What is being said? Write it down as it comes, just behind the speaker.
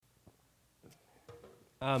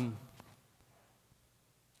Want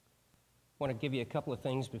to give you a couple of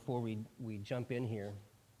things before we jump in here.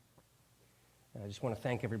 I just want to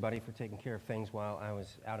thank everybody for taking care of things while I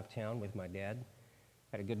was out of town with my dad.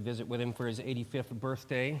 Had a good visit with him for his 85th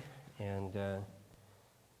birthday, and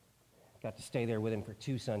got to stay there with him for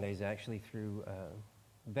 2 Sundays, actually, through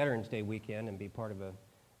Veterans Day weekend and be part of a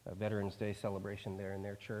Veterans Day celebration there in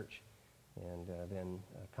their church. And then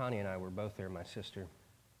Connie and I were both there, my sister,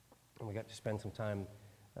 and we got to spend some time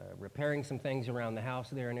repairing some things around the house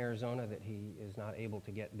there in Arizona that he is not able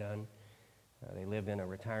to get done. They live in a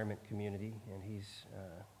retirement community, and he's,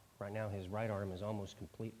 right now his right arm is almost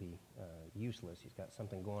completely useless. He's got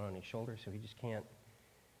something going on his shoulder, so he just can't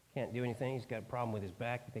do anything. He's got a problem with his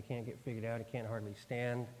back that they can't get figured out. He can't hardly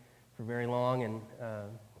stand for very long, and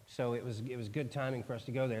so it was good timing for us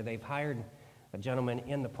to go there. They've hired a gentleman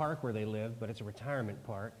in the park where they live, but it's a retirement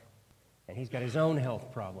park, and he's got his own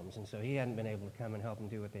health problems, and so he hadn't been able to come and help them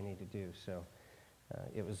do what they need to do. So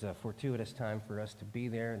it was a fortuitous time for us to be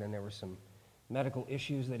there, and then there were some medical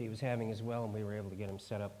issues that he was having as well, and we were able to get him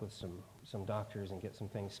set up with some doctors and get some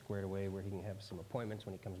things squared away where he can have some appointments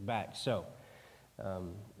when he comes back. So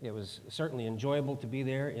it was certainly enjoyable to be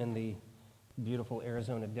there in the beautiful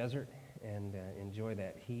Arizona desert and enjoy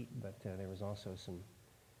that heat, but there was also some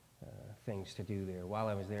things to do there. While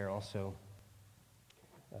I was there also,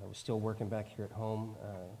 I was still working back here at home.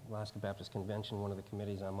 Alaska Baptist Convention, one of the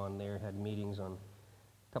committees I'm on there, had meetings on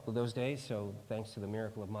a couple of those days, so thanks to the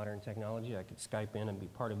miracle of modern technology, I could Skype in and be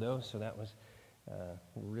part of those, so that was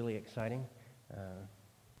really exciting.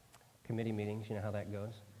 Committee meetings, you know how that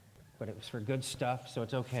goes. But it was for good stuff, so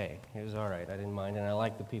it's okay. It was all right. I didn't mind, and I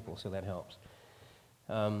like the people, so that helps.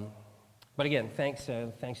 But again, thanks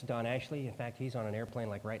to Don Ashley. In fact, he's on an airplane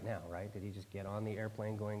like right now, right? Did he just get on the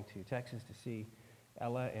airplane going to Texas to see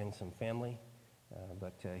Ella and some family?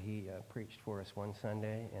 But he preached for us one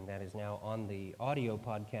Sunday, and that is now on the audio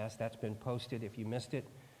podcast. That's been posted if you missed it.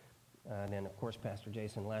 And then, of course, Pastor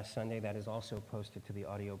Jason last Sunday. That is also posted to the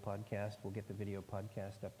audio podcast. We'll get the video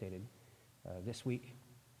podcast updated this week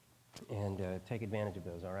and take advantage of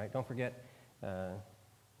those, all right? Don't forget,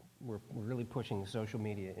 we're really pushing the social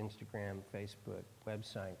media, Instagram, Facebook,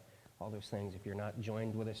 website, all those things. If you're not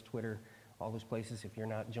joined with us, Twitter, all those places, if you're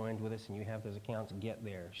not joined with us and you have those accounts, get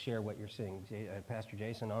there. Share what you're seeing. Pastor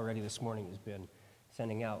Jason already this morning has been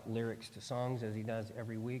sending out lyrics to songs as he does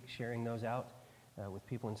every week, sharing those out with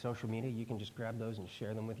people in social media. You can just grab those and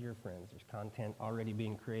share them with your friends. There's content already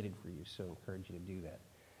being created for you, so I encourage you to do that.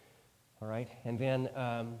 All right, and then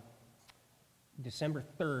December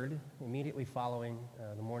 3rd, immediately following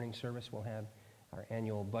the morning service, we'll have our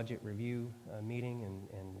annual budget review meeting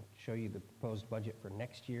and show you the proposed budget for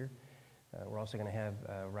next year. We're also going to have,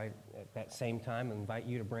 right at that same time, invite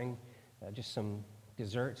you to bring just some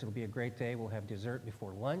desserts. It'll be a great day. We'll have dessert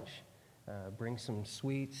before lunch. Bring some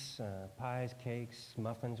sweets, pies, cakes,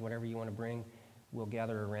 muffins, whatever you want to bring. We'll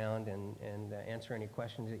gather around and answer any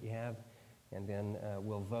questions that you have. And then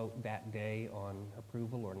we'll vote that day on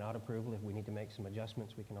approval or not approval. If we need to make some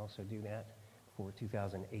adjustments, we can also do that for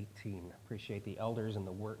 2018. Appreciate the elders and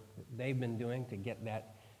the work that they've been doing to get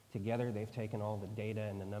that together. They've taken all the data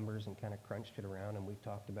and the numbers and kind of crunched it around, and we've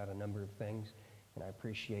talked about a number of things, and I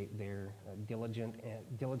appreciate their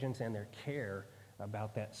diligence and their care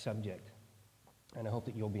about that subject, and I hope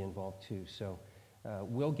that you'll be involved too. So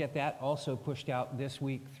we'll get that also pushed out this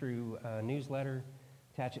week through a newsletter,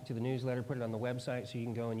 attach it to the newsletter, put it on the website so you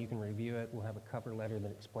can go and you can review it. We'll have a cover letter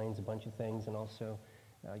that explains a bunch of things, and also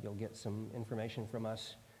you'll get some information from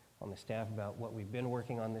us on the staff about what we've been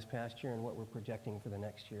working on this past year and what we're projecting for the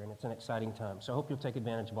next year, and it's an exciting time. So I hope you'll take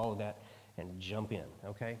advantage of all of that and jump in,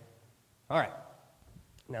 okay? All right,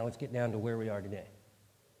 now let's get down to where we are today.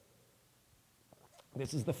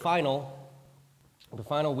 This is the final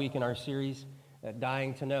week in our series,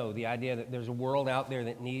 Dying to Know, the idea that there's a world out there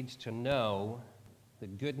that needs to know the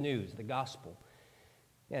good news, the gospel.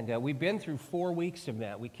 And we've been through 4 weeks of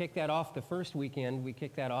that. We kicked that off the first weekend.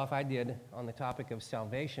 I did, on the topic of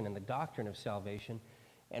salvation and the doctrine of salvation,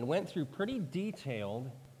 and went through pretty detailed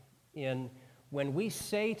in when we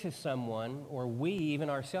say to someone, or we even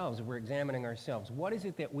ourselves, if we're examining ourselves, what is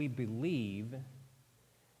it that we believe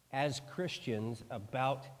as Christians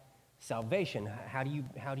about salvation? How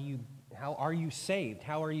are you saved?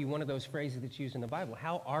 How are you, one of those phrases that's used in the Bible,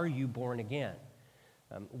 how are you born again?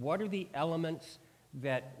 What are the elements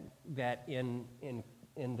that in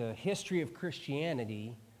the history of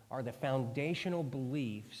Christianity are the foundational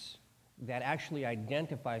beliefs that actually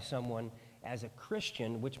identify someone as a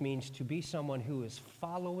Christian, which means to be someone who is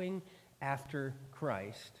following after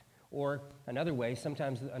Christ, Or another way,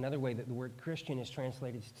 sometimes another way that the word Christian is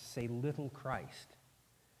translated is to say little Christ.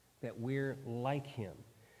 that we're like him.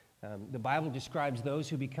 The Bible describes those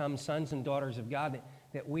who become sons and daughters of God,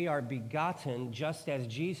 that we are begotten just as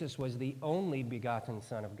Jesus was the only begotten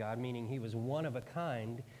Son of God, meaning he was one of a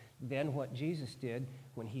kind. Then what Jesus did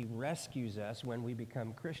when he rescues us, when we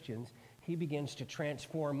become Christians, he begins to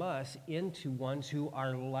transform us into ones who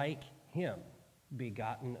are like him,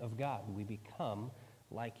 begotten of God. We become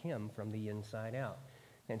like him from the inside out.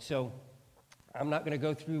 And so I'm not going to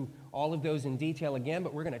go through all of those in detail again,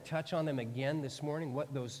 but we're going to touch on them again this morning, what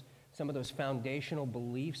some of those foundational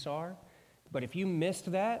beliefs are. But if you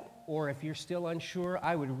missed that, or if you're still unsure,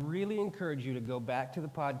 I would really encourage you to go back to the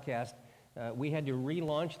podcast. We had to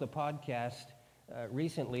relaunch the podcast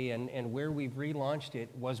recently, and where we've relaunched it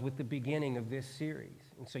was with the beginning of this series.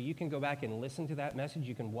 And so you can go back and listen to that message.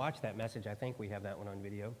 You can watch that message. I think we have that one on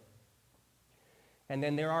video. And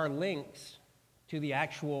then there are links to the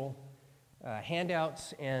actual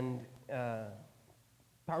handouts and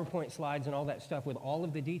PowerPoint slides and all that stuff with all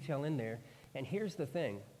of the detail in there. And here's the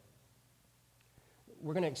thing.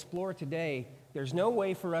 We're going to explore today, there's no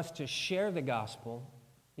way for us to share the gospel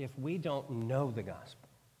if we don't know the gospel.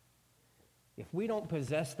 If we don't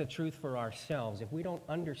possess the truth for ourselves, if we don't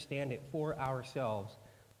understand it for ourselves,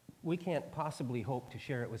 we can't possibly hope to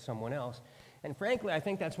share it with someone else. And frankly, I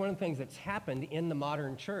think that's one of the things that's happened in the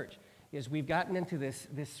modern church, is we've gotten into this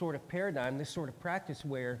sort of paradigm, this sort of practice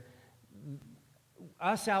where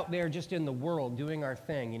us out there just in the world doing our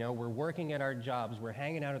thing, we're working at our jobs, we're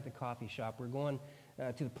hanging out at the coffee shop, we're going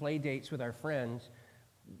to the play dates with our friends.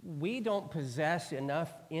 We don't possess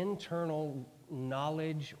enough internal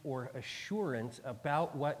knowledge or assurance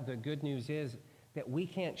about what the good news is that we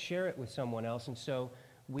can't share it with someone else. And so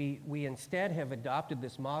we instead have adopted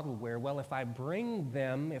this model where, well, if I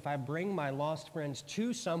bring my lost friends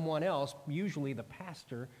to someone else, usually the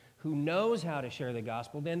pastor, who knows how to share the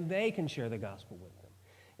gospel, then they can share the gospel with them.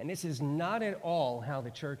 And this is not at all how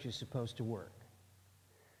the church is supposed to work.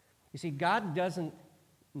 You see, God doesn't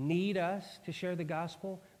need us to share the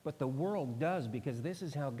gospel, but the world does, because this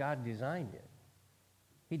is how God designed it.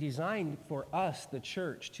 He designed for us, the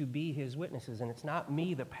church, to be his witnesses. And it's not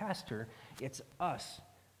me, the pastor, it's us,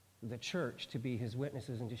 the church, to be his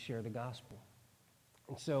witnesses and to share the gospel.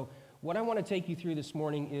 And so what I want to take you through this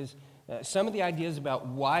morning is some of the ideas about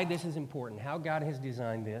why this is important, how God has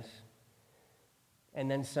designed this, and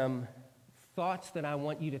then some thoughts that I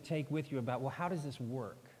want you to take with you about, well, how does this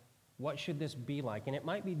work? What should this be like? And it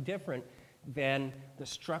might be different than the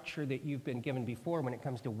structure that you've been given before when it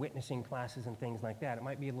comes to witnessing classes and things like that. It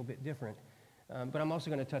might be a little bit different. But I'm also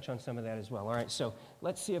going to touch on some of that as well. All right, so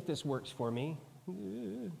let's see if this works for me.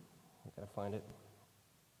 I've got to find it.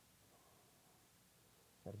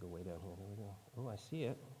 Got to go way down here. There we go. Oh, I see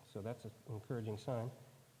it. So that's an encouraging sign.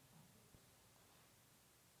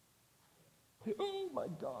 Oh, my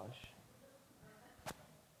gosh.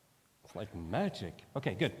 It's like magic.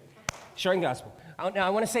 Okay, good. Sharing gospel. Now, I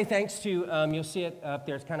want to say thanks to, you'll see it up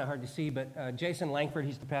there. It's kind of hard to see, but Jason Langford,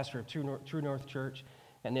 he's the pastor of True North Church.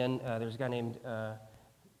 And then there's a guy named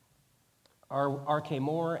R.K.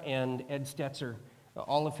 Moore and Ed Stetzer,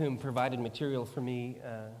 all of whom provided material for me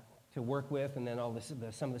to work with, and then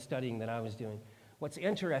some of the studying that I was doing. What's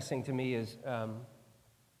interesting to me is,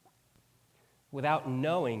 without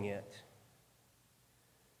knowing it,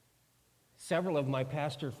 several of my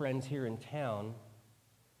pastor friends here in town,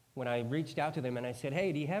 when I reached out to them and I said,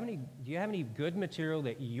 hey, do you have any good material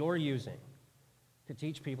that you're using to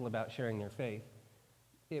teach people about sharing their faith?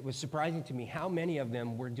 It was surprising to me how many of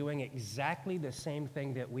them were doing exactly the same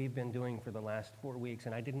thing that we've been doing for the last 4 weeks,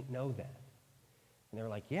 and I didn't know that. And they were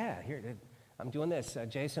like, yeah, here, I'm doing this.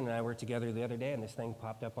 Jason and I were together the other day, and this thing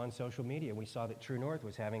popped up on social media. We saw that True North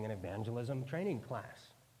was having an evangelism training class.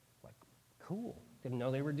 Like, cool. Didn't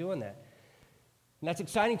know they were doing that. And that's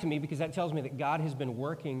exciting to me because that tells me that God has been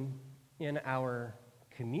working in our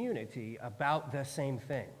community about the same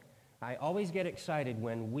thing. I always get excited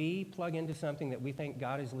when we plug into something that we think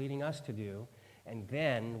God is leading us to do, and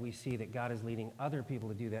then we see that God is leading other people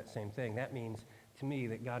to do that same thing. That means, to me,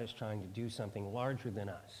 that God is trying to do something larger than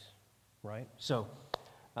us, right? So,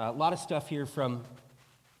 a lot of stuff here from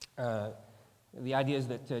the ideas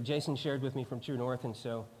that Jason shared with me from True North, and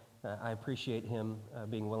so I appreciate him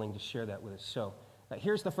being willing to share that with us. So,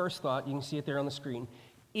 here's the first thought. You can see it there on the screen.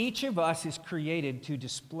 Each of us is created to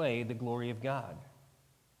display the glory of God,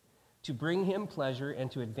 to bring him pleasure, and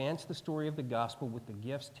to advance the story of the gospel with the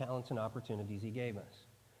gifts, talents, and opportunities he gave us.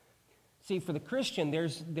 See, for the Christian,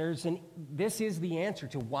 this is the answer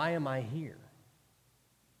to why am I here?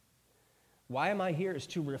 Why am I here is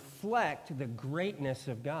to reflect the greatness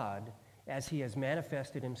of God as he has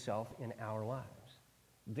manifested himself in our lives.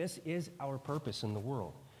 This is our purpose in the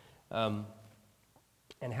world.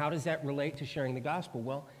 And how does that relate to sharing the gospel?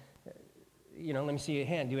 Well, let me see your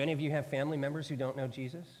hand. Do any of you have family members who don't know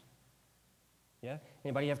Jesus? Yeah?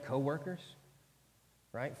 Anybody have coworkers?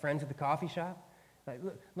 Right? Friends at the coffee shop?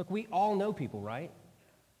 Look, we all know people, right,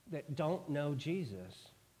 that don't know Jesus.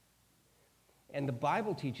 And the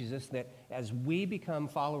Bible teaches us that as we become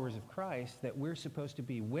followers of Christ, that we're supposed to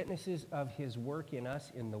be witnesses of his work in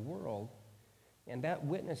us in the world. And that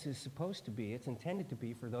witness is supposed to be, it's intended to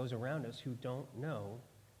be for those around us who don't know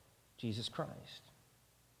Jesus Christ.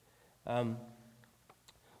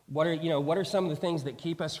 What are some of the things that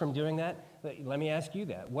keep us from doing that? Let me ask you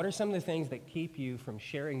that. What are some of the things that keep you from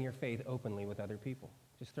sharing your faith openly with other people?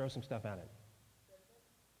 Just throw some stuff at it.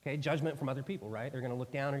 Okay, judgment from other people, right? They're going to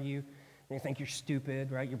look down on you. They're going to think you're stupid,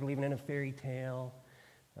 right? You're believing in a fairy tale.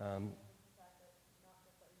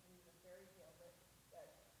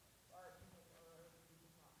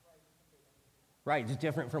 Right, it's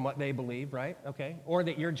different from what they believe, right? Okay. Or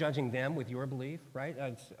that you're judging them with your belief, right?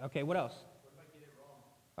 Okay, what else? What if I get it wrong?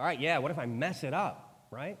 All right, yeah, what if I mess it up,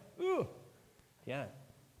 right? Ooh. Yeah,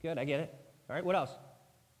 good, I get it. All right, what else?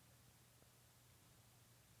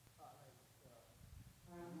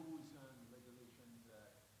 Rules and regulations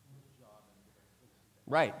at the job and different places.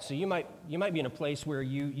 Right, so you might be in a place where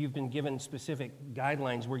you've been given specific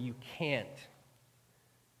guidelines where you can't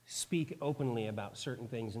speak openly about certain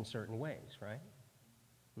things in certain ways, right?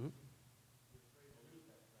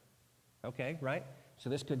 Okay, right? So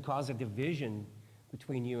this could cause a division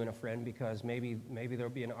between you and a friend because maybe there'll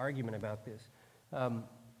be an argument about this.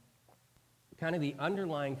 Kind of the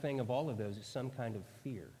underlying thing of all of those is some kind of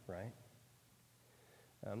fear, right?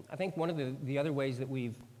 I think one of the other ways that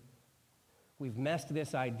we've messed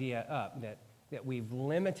this idea up, that we've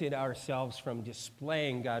limited ourselves from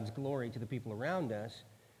displaying God's glory to the people around us,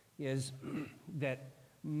 is that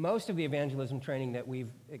most of the evangelism training that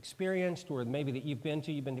we've experienced, or maybe that you've been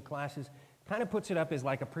to classes, kind of puts it up as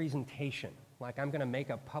like a presentation, like I'm going to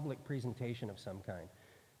make a public presentation of some kind.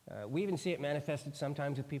 We even see it manifested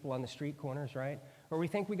sometimes with people on the street corners, right? Or we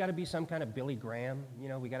think we got to be some kind of Billy Graham,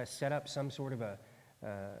 we got to set up some sort of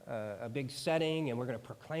a big setting, and we're going to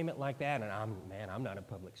proclaim it like that, and I'm not a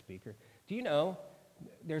public speaker. Do you know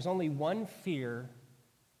there's only one fear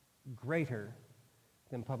greater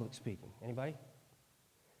than public speaking? Anybody?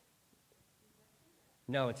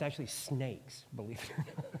 No, it's actually snakes, believe it or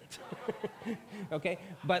not. Okay,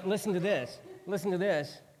 but listen to this. Listen to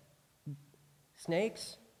this.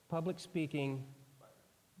 Snakes, public speaking,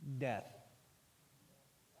 death.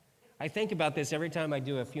 I think about this every time I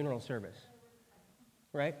do a funeral service.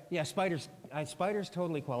 Right? Yeah, spiders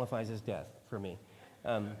totally qualifies as death for me.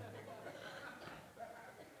 It's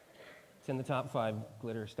in the top 5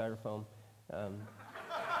 glitter styrofoam.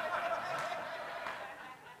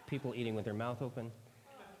 People eating with their mouth open.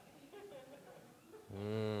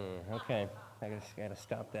 Okay, I gotta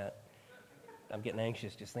stop that. I'm getting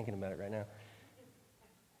anxious just thinking about it right now.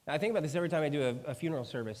 I think about this every time I do a funeral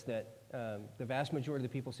service, that the vast majority of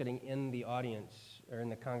the people sitting in the audience or in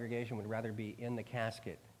the congregation would rather be in the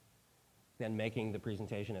casket than making the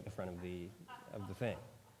presentation at the front of the thing,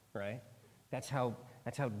 right? That's how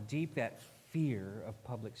deep that fear of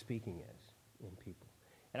public speaking is in people.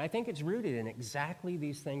 And I think it's rooted in exactly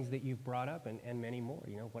these things that you've brought up and many more.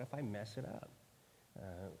 What if I mess it up?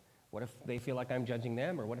 What if they feel like I'm judging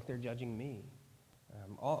them, or what if they're judging me?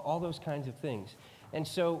 All those kinds of things. And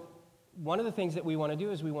so one of the things that we want to do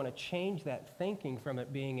is we want to change that thinking from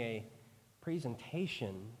it being a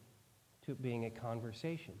presentation to it being a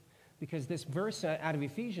conversation. Because this verse out of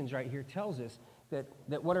Ephesians right here tells us that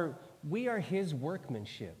we are his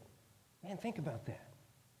workmanship. Man, think about that.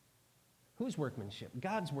 Whose workmanship?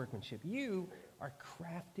 God's workmanship. You are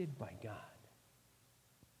crafted by God.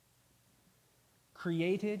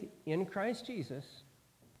 Created in Christ Jesus,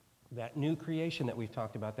 that new creation that we've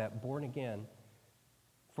talked about, that born again,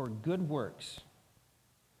 for good works,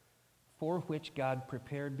 for which God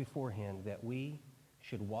prepared beforehand that we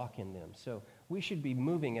should walk in them. So we should be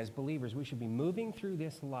moving as believers, we should be moving through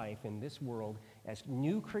this life in this world as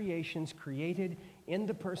new creations created in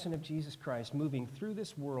the person of Jesus Christ, moving through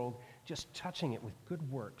this world, just touching it with good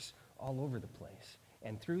works all over the place.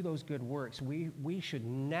 And through those good works, we should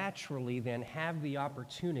naturally then have the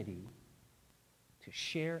opportunity to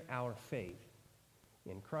share our faith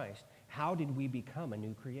in Christ. How did we become a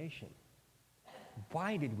new creation?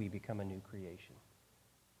 Why did we become a new creation?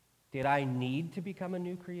 Did I need to become a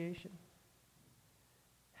new creation?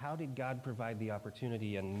 How did God provide the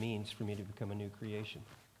opportunity and means for me to become a new creation?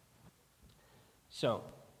 So,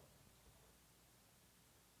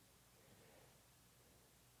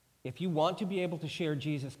 If you want to be able to share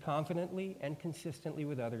Jesus confidently and consistently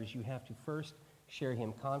with others, you have to first share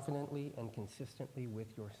him confidently and consistently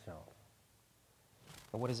with yourself.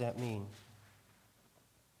 Now, what does that mean?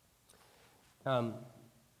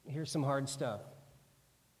 Here's some hard stuff.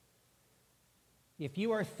 If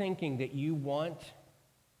you are thinking that you want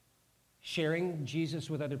sharing Jesus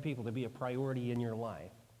with other people to be a priority in your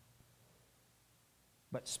life,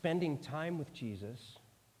 but spending time with Jesus,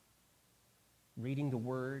 reading the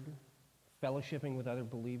Word, fellowshipping with other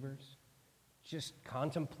believers, just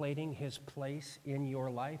contemplating his place in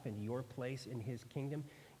your life and your place in his kingdom,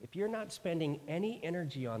 if you're not spending any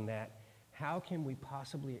energy on that, how can we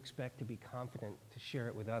possibly expect to be confident to share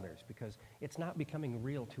it with others? Because it's not becoming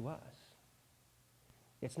real to us.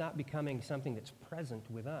 It's not becoming something that's present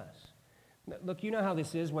with us. Look, you know how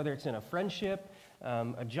this is, whether it's in a friendship,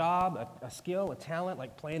 a job, a skill, a talent,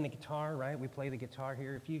 like playing the guitar, right? We play the guitar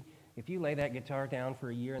here. If you lay that guitar down for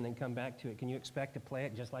a year and then come back to it, can you expect to play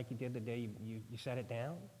it just like you did the day you set it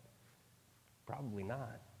down? Probably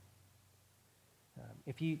not.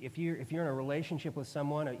 If you're in a relationship with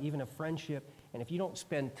someone, or even a friendship, and if you don't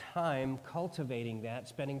spend time cultivating that,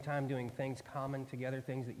 spending time doing things common together,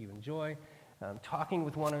 things that you enjoy, talking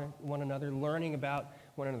with one another, learning about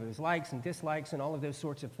one another's likes and dislikes and all of those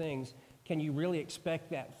sorts of things, can you really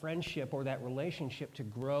expect that friendship or that relationship to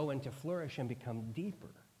grow and to flourish and become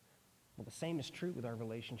deeper? Well, the same is true with our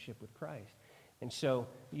relationship with Christ. And so,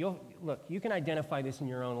 you can identify this in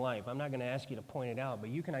your own life. I'm not going to ask you to point it out,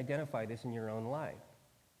 but you can identify this in your own life.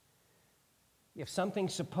 If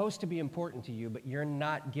something's supposed to be important to you, but you're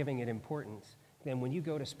not giving it importance, then when you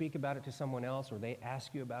go to speak about it to someone else or they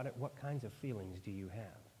ask you about it, what kinds of feelings do you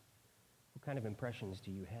have? What kind of impressions do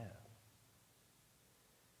you have?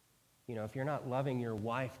 You know, if you're not loving your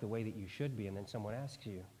wife the way that you should be, and then someone asks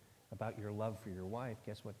you about your love for your wife,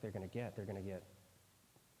 guess what they're going to get? They're going to get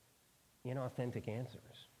inauthentic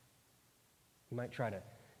answers. You might try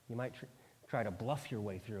to bluff your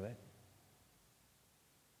way through it,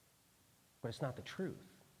 but it's not the truth.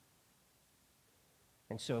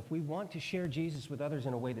 And so if we want to share Jesus with others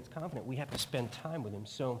in a way that's confident, we have to spend time with him.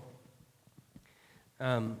 So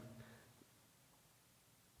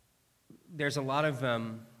there's a lot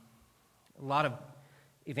of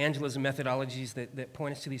evangelism methodologies that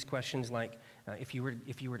point us to these questions, like if you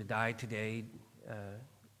were to die today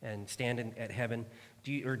and stand at heaven,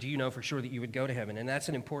 do you know for sure that you would go to heaven? And that's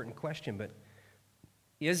an important question, but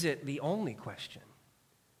is it the only question?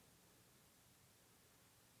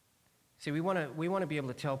 See, we want to be able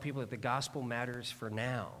to tell people that the gospel matters for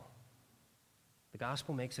now. The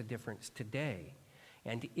gospel makes a difference today.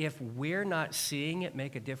 And if we're not seeing it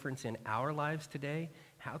make a difference in our lives today,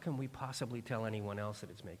 how can we possibly tell anyone else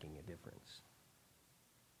that it's making a difference?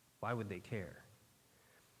 Why would they care?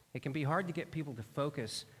 It can be hard to get people to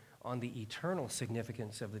focus on the eternal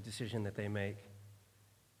significance of the decision that they make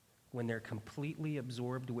when they're completely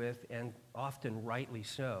absorbed with, and often rightly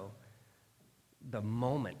so, the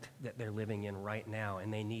moment that they're living in right now,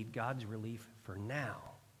 and they need God's relief for now,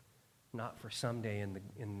 not for someday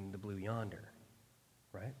in the blue yonder,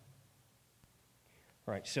 right?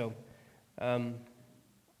 All right, so we'll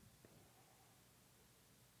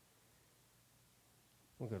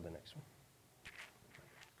go to the next one.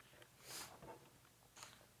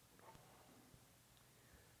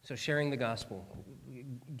 So sharing the gospel,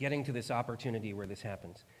 getting to this opportunity where this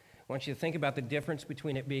happens. I want you to think about the difference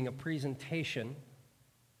between it being a presentation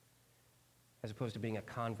as opposed to being a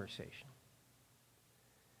conversation.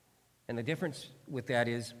 And the difference with that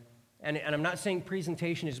is, and I'm not saying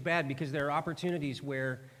presentation is bad, because there are opportunities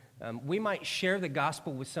where we might share the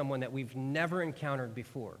gospel with someone that we've never encountered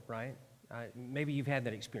before, right? Maybe you've had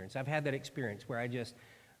that experience. I've had that experience where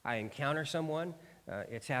I encounter someone.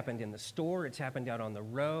 It's happened in the store. It's happened out on the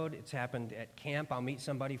road. It's happened at camp. I'll meet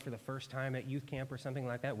somebody for the first time at youth camp or something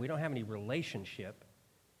like that. We don't have any relationship,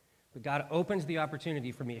 but God opens the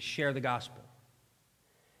opportunity for me to share the gospel.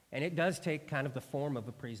 And it does take kind of the form of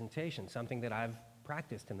a presentation, something that I've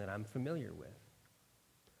practiced and that I'm familiar with.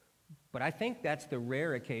 But I think that's the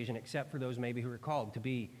rare occasion, except for those maybe who are called to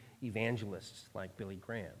be evangelists like Billy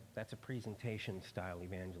Graham. That's a presentation-style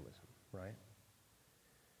evangelism, right?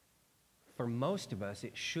 For most of us,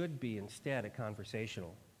 it should be instead a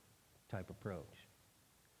conversational type approach.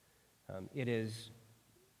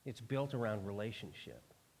 It's built around relationship.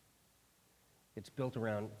 It's built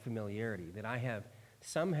around familiarity, that I have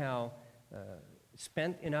somehow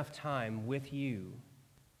spent enough time with you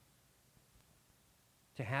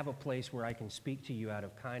to have a place where I can speak to you out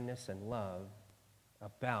of kindness and love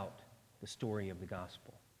about the story of the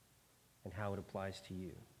gospel and how it applies to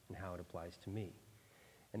you and how it applies to me.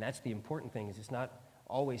 And that's the important thing, is it's not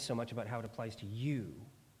always so much about how it applies to you.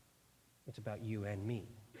 It's about you and me.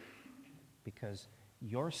 Because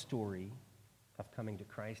your story of coming to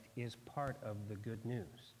Christ is part of the good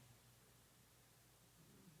news.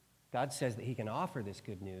 God says that he can offer this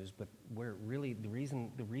good news, but where really the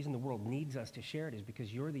reason the world needs us to share it is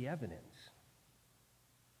because you're the evidence.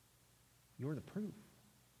 You're the proof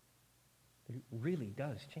that it really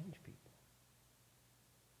does change people.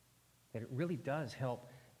 That it really does help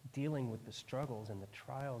dealing with the struggles and the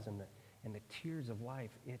trials and the tears of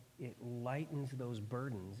life. It lightens those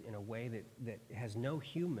burdens in a way that has no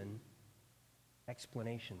human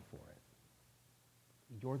explanation for it.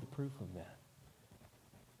 You're the proof of that.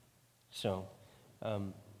 So,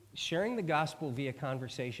 sharing the gospel via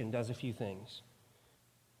conversation does a few things.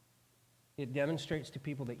 It demonstrates to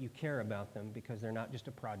people that you care about them because they're not just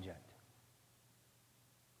a project,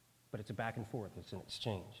 but it's a back and forth, it's an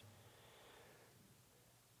exchange.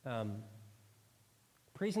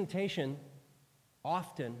 Presentation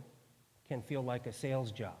often can feel like a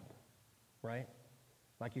sales job, right?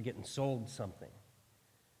 Like you're getting sold something.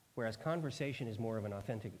 Whereas conversation is more of an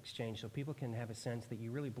authentic exchange, so people can have a sense that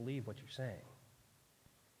you really believe what you're saying.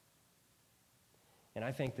 And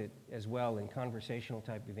I think that as well in conversational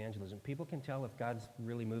type evangelism, people can tell if God's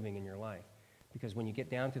really moving in your life. Because when you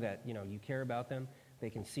get down to that, you care about them, they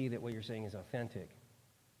can see that what you're saying is authentic.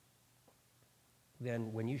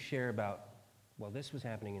 Then when you share about, well, this was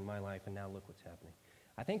happening in my life and now look what's happening.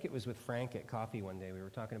 I think it was with Frank at coffee one day. We were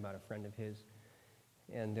talking about a friend of his.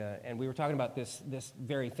 And we were talking about this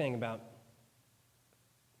very thing, about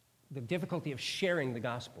the difficulty of sharing the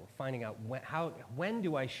gospel, finding out when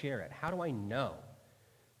do I share it? How do I know?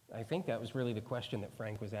 I think that was really the question that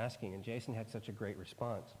Frank was asking, and Jason had such a great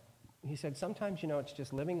response. He said, sometimes, it's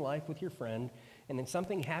just living life with your friend, and then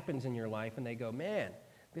something happens in your life, and they go, man,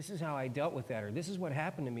 this is how I dealt with that, or this is what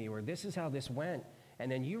happened to me, or this is how this went.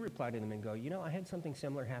 And then you reply to them and go, I had something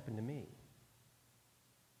similar happen to me.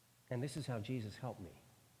 And this is how Jesus helped me.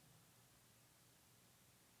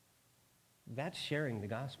 That's sharing the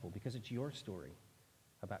gospel because it's your story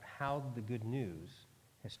about how the good news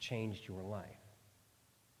has changed your life.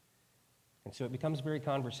 And so it becomes very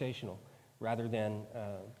conversational rather than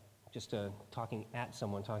just talking at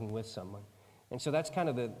someone, talking with someone. And so that's kind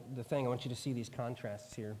of the thing. I want you to see these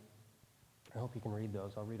contrasts here. I hope you can read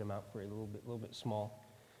those. I'll read them out for you a little bit small.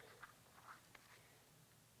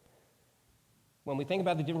 When we think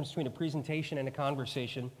about the difference between a presentation and a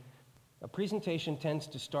conversation tends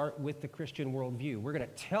to start with the Christian worldview. We're going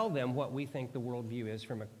to tell them what we think the worldview is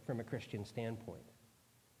from a Christian standpoint.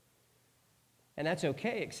 And that's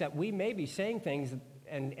okay, except we may be saying things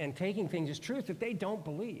and taking things as truth that they don't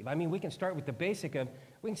believe. I mean, we can start with the basic of,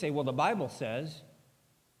 we can say, well, the Bible says,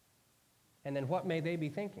 and then what may they be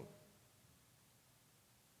thinking?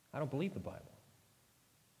 I don't believe the Bible.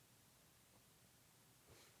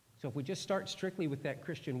 So if we just start strictly with that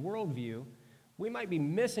Christian worldview, we might be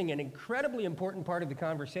missing an incredibly important part of the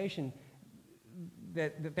conversation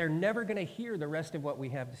that they're never going to hear the rest of what we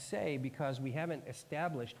have to say because we haven't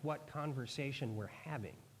established what conversation we're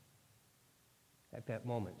having at that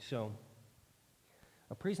moment. So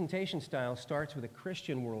a presentation style starts with a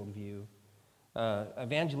Christian worldview.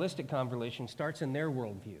 Evangelistic conversation starts in their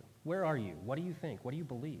worldview. Where are you? What do you think? What do you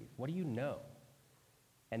believe? What do you know?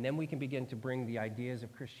 And then we can begin to bring the ideas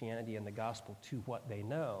of Christianity and the gospel to what they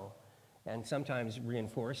know, and sometimes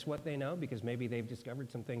reinforce what they know because maybe they've discovered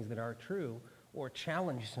some things that are true, or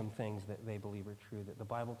challenge some things that they believe are true that the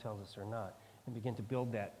Bible tells us are not, and begin to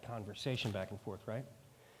build that conversation back and forth, right?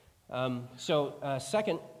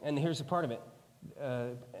 Second, and here's a part of it,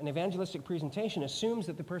 an evangelistic presentation assumes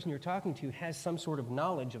that the person you're talking to has some sort of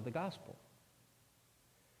knowledge of the gospel,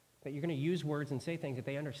 that you're going to use words and say things that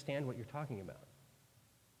they understand what you're talking about.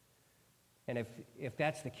 And if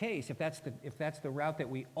that's the case, if that's the route that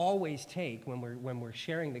we always take when we're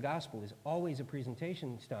sharing the gospel, is always a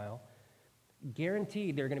presentation style,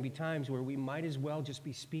 guaranteed there are going to be times where we might as well just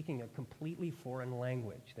be speaking a completely foreign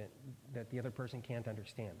language that the other person can't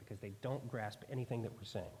understand because they don't grasp anything that we're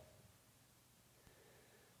saying.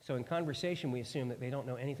 So in conversation, we assume that they don't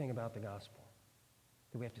know anything about the gospel,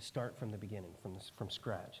 that we have to start from the beginning, from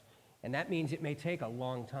scratch. And that means it may take a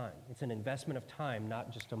long time. It's an investment of time,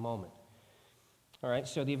 not just a moment. All right,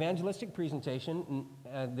 so the evangelistic presentation,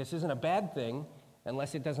 this isn't a bad thing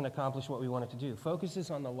unless it doesn't accomplish what we want it to do.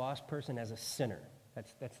 Focuses on the lost person as a sinner.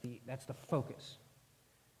 That's the focus.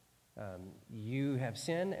 You have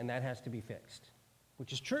sin, and that has to be fixed,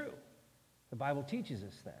 which is true. The Bible teaches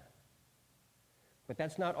us that. But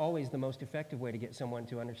that's not always the most effective way to get someone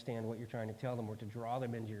to understand what you're trying to tell them or to draw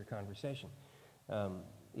them into your conversation.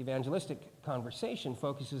 evangelistic conversation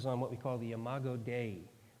focuses on what we call the imago Dei,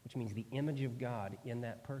 which means the image of God in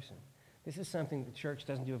that person. This is something the church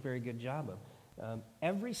doesn't do a very good job of.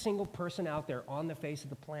 Every single person out there on the face of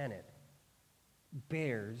the planet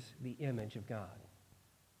bears the image of God.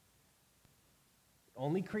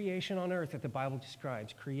 Only creation on earth that the Bible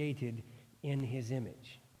describes created in his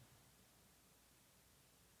image.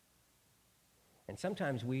 And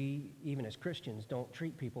sometimes we, even as Christians, don't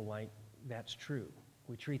treat people like that's true.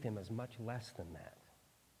 We treat them as much less than that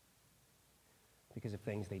because of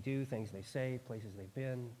things they do, things they say, places they've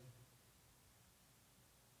been.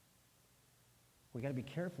 We got to be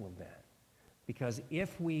careful of that, because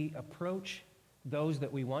if we approach those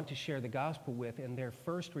that we want to share the gospel with and their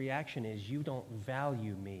first reaction is, you don't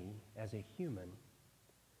value me as a human,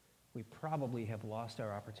 we probably have lost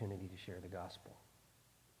our opportunity to share the gospel.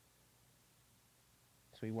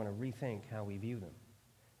 So we want to rethink how we view them.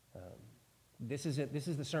 This is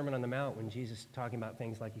the Sermon on the Mount, when Jesus is talking about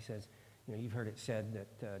things like, he says, you've heard it said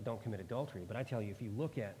that don't commit adultery. But I tell you, if you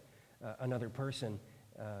look at another person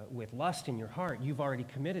with lust in your heart, you've already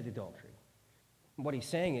committed adultery. What he's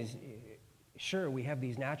saying is, sure, we have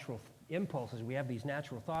these natural impulses, we have these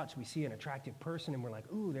natural thoughts. We see an attractive person and we're like,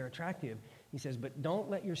 ooh, they're attractive. He says, but don't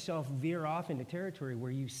let yourself veer off into territory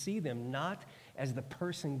where you see them not as the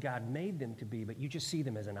person God made them to be, but you just see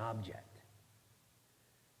them as an object.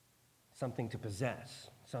 Something to possess,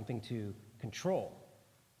 something to control.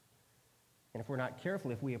 And if we're not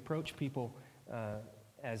careful, if we approach people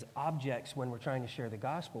as objects when we're trying to share the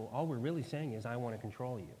gospel, all we're really saying is, I want to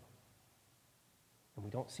control you. And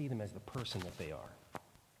we don't see them as the person that they are.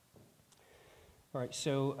 All right,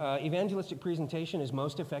 so evangelistic presentation is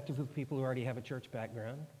most effective with people who already have a church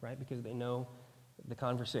background, right? Because they know the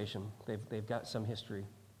conversation. They've got some history.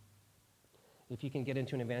 If you can get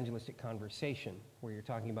into an evangelistic conversation where you're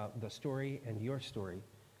talking about the story and your story,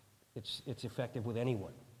 it's effective with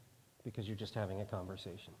anyone because you're just having a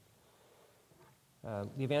conversation.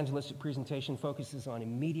 The evangelistic presentation focuses on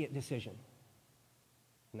immediate decision.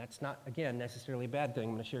 And that's not, again, necessarily a bad thing.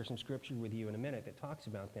 I'm going to share some scripture with you in a minute that talks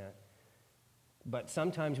about that. But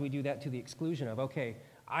sometimes we do that to the exclusion of, okay,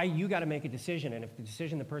 you got to make a decision, and if the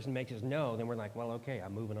decision the person makes is no, then we're like, well, okay,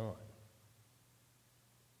 I'm moving on.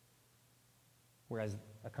 Whereas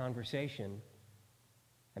a conversation,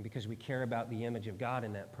 and because we care about the image of God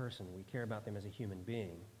in that person, we care about them as a human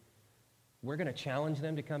being, we're going to challenge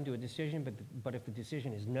them to come to a decision, but if the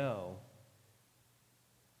decision is no,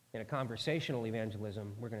 in a conversational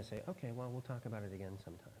evangelism, we're going to say, okay, well, we'll talk about it again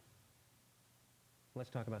sometime. Let's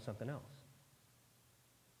talk about something else.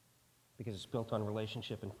 Because it's built on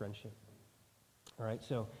relationship and friendship. All right,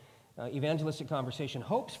 so evangelistic conversation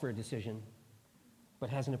hopes for a decision, but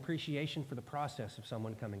has an appreciation for the process of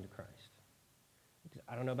someone coming to Christ. Because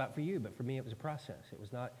I don't know about for you, but for me it was a process. It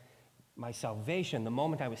was not my salvation. The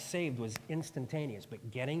moment I was saved was instantaneous,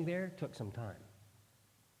 but getting there took some time.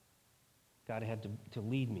 God had to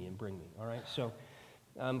lead me and bring me, all right? So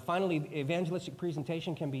finally, evangelistic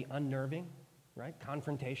presentation can be unnerving, right?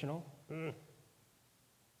 Confrontational.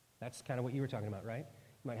 That's kind of what you were talking about, right?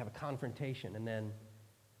 You might have a confrontation and then,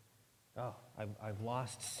 I've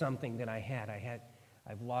lost something that I had.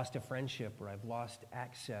 I've lost a friendship, or I've lost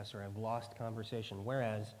access, or I've lost conversation.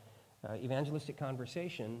 Whereas evangelistic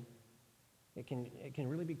conversation, it can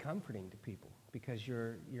really be comforting to people because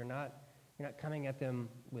you're not coming at them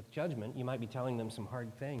with judgment. You might be telling them some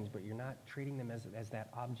hard things, but you're not treating them as that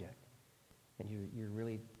object. And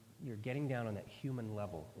you're getting down on that human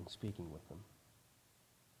level in speaking with them.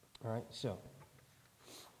 All right, so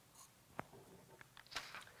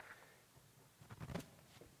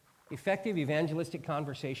effective evangelistic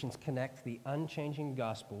conversations connect the unchanging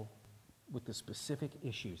gospel with the specific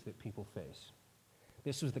issues that people face.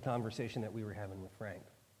 This was the conversation that we were having with Frank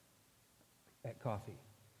at coffee.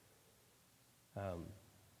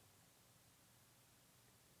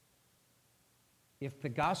 If the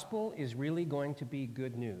gospel is really going to be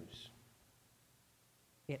good news,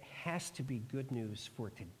 it has to be good news for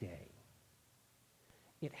today.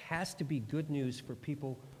 It has to be good news for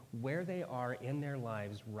people where they are in their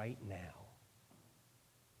lives right now.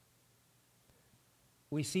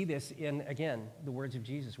 We see this in, again, the words of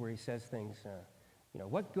Jesus where he says things,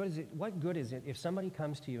 what good is it if somebody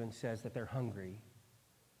comes to you and says that they're hungry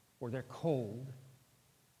or they're cold,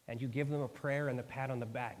 and you give them a prayer and a pat on the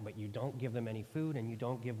back, but you don't give them any food and you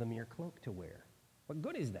don't give them your cloak to wear? What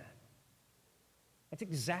good is that? That's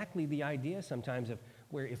exactly the idea sometimes of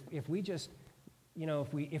where if we just,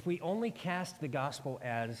 if we only cast the gospel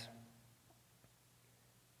as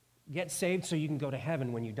get saved so you can go to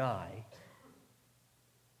heaven when you die,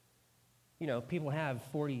 you know, people have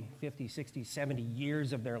 40, 50, 60, 70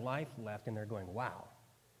 years of their life left, and they're going, wow.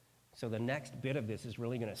 So the next bit of this is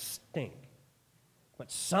really going to stink. But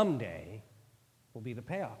someday will be the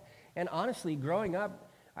payoff. And honestly, growing up,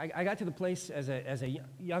 I got to the place as a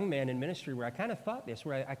young man in ministry where I kind of thought this,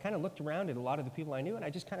 where I kind of looked around at a lot of the people I knew, and I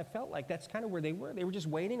just kind of felt like that's kind of where they were. They were just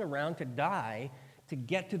waiting around to die to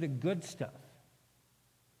get to the good stuff.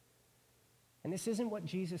 And this isn't what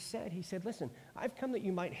Jesus said. He said, listen, I've come that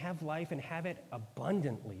you might have life and have it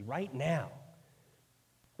abundantly right now.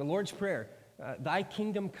 The Lord's Prayer, thy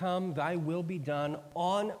kingdom come, thy will be done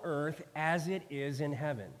on earth as it is in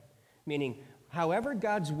heaven. Meaning, however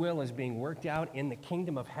God's will is being worked out in the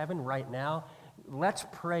kingdom of heaven right now, let's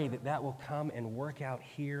pray that that will come and work out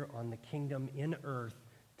here on the kingdom in earth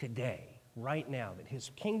today, right now, that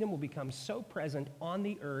his kingdom will become so present on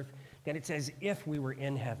the earth that it's as if we were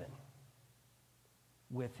in heaven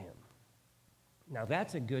with him. Now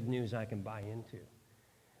that's a good news I can buy into.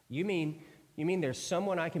 You mean there's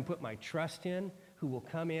someone I can put my trust in who will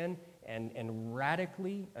come in and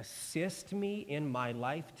radically assist me in my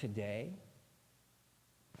life today?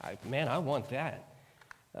 Man, I want that.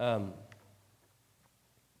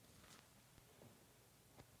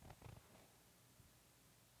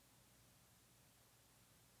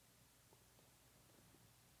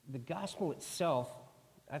 The gospel itself,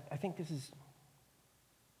 I think this is,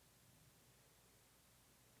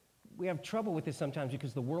 we have trouble with this sometimes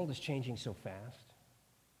because the world is changing so fast.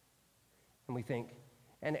 And we think,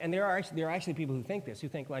 and there are actually people who think this, who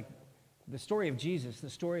think like the story of Jesus, the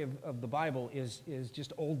story of the Bible is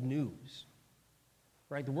just old news,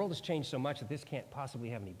 right? The world has changed so much that this can't possibly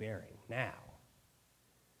have any bearing now.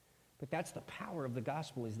 But that's the power of the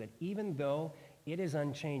gospel, is that even though it is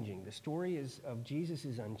unchanging, the story of Jesus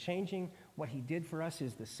is unchanging, what he did for us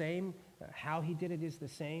is the same, how he did it is the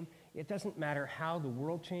same. It doesn't matter how the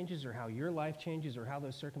world changes or how your life changes or how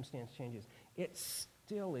those circumstances changes. It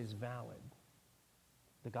still is valid,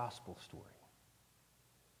 the gospel story.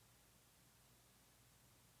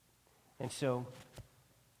 And so,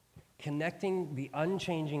 connecting the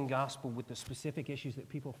unchanging gospel with the specific issues that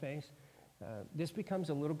people face, this becomes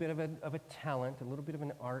a little bit of a talent, a little bit of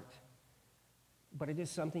an art, but it is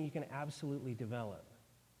something you can absolutely develop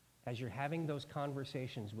as you're having those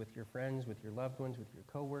conversations with your friends, with your loved ones, with your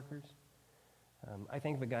coworkers. I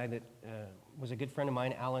think of a guy that was a good friend of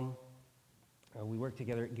mine, Alan. We worked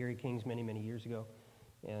together at Gary King's many, many years ago.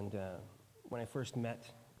 And when I first met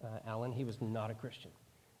Alan, he was not a Christian.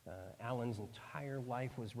 Alan's entire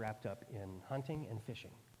life was wrapped up in hunting and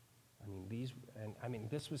fishing.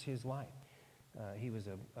 This was his life. He was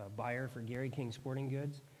a buyer for Gary King Sporting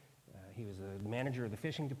Goods. He was a manager of the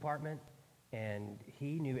fishing department. And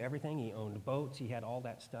he knew everything. He owned boats. He had all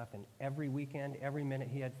that stuff. And every weekend, every minute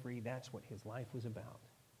he had free, that's what his life was about.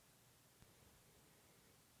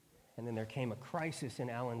 And then there came a crisis in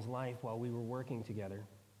Alan's life while we were working together.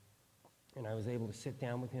 And I was able to sit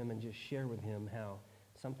down with him and just share with him how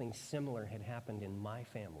something similar had happened in my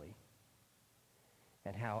family.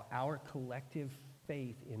 And how our collective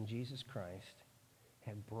faith in Jesus Christ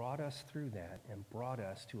had brought us through that and brought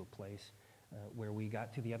us to a place where we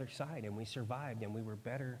got to the other side and we survived and we were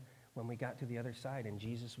better when we got to the other side and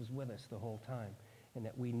Jesus was with us the whole time, and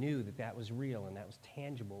that we knew that that was real and that was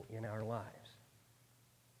tangible in our lives.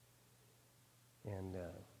 And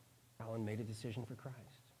Alan made a decision for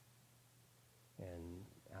Christ. And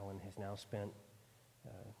Alan has now spent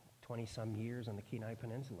 20-some years on the Kenai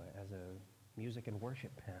Peninsula as a music and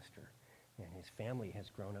worship pastor. And his family has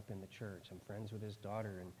grown up in the church. I'm friends with his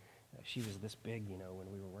daughter, and she was this big, when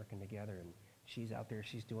we were working together. And she's out there,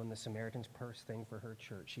 she's doing the Samaritan's Purse thing for her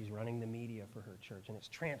church. She's running the media for her church, and it's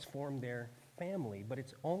transformed their family. But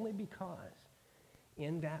it's only because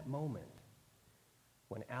in that moment,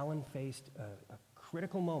 when Alan faced a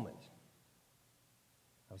critical moment,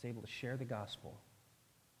 I was able to share the gospel.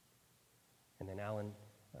 And then Alan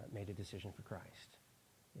made a decision for Christ.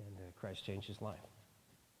 And Christ changed his life.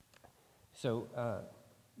 So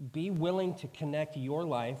be willing to connect your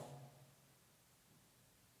life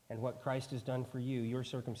and what Christ has done for you, your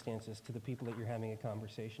circumstances, to the people that you're having a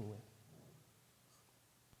conversation with.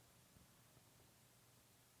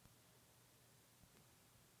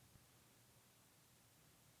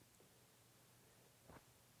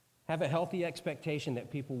 Have a healthy expectation that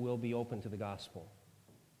people will be open to the gospel.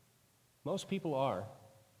 Most people are.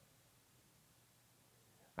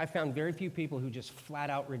 I found very few people who just flat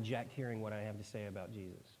out reject hearing what I have to say about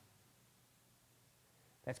Jesus.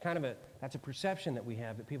 That's a perception that we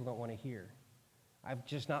have that people don't want to hear. I've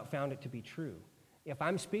just not found it to be true. if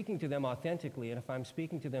I'm speaking to them authentically, and if I'm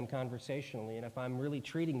speaking to them conversationally, and if I'm really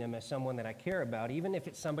treating them as someone that I care about, even if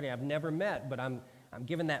it's somebody I've never met, but I'm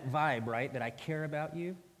given that vibe, right, that I care about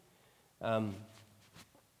you,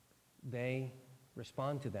 they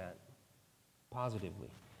respond to that positively.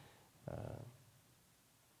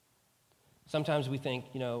 Sometimes we think,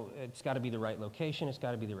 it's got to be the right location, it's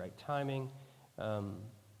got to be the right timing. I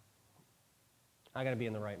got to be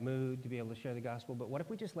in the right mood to be able to share the gospel. But what if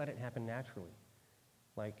we just let it happen naturally?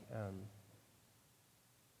 Like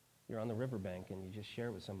you're on the riverbank and you just share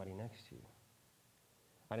it with somebody next to you.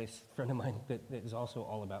 I had a friend of mine that is also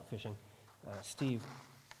all about fishing, Steve.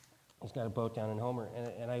 He's got a boat down in Homer,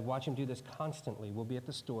 and I watch him do this constantly. We'll be at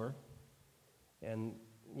the store, and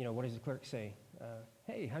what does the clerk say?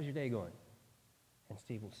 Hey, how's your day going? And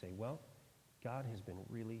Steve will say, well, God has been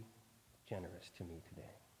really generous to me today.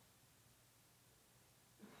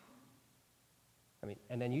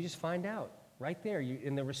 And then you just find out right there.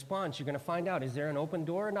 In the response, you're going to find out, is there an open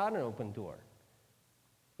door or not an open door?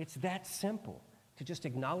 It's that simple. To just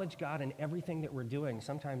acknowledge God in everything that we're doing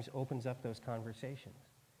sometimes opens up those conversations.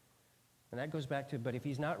 And that goes back to, but if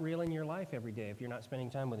he's not real in your life every day, if you're not spending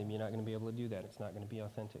time with him, you're not going to be able to do that. It's not going to be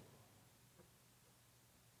authentic.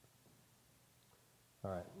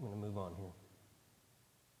 All right, I'm going to move on here.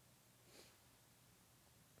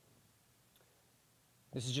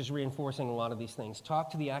 This is just reinforcing a lot of these things. Talk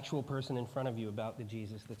to the actual person in front of you about the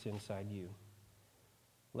Jesus that's inside you.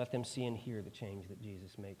 Let them see and hear the change that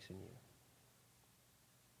Jesus makes in you.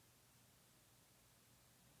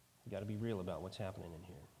 You've got to be real about what's happening in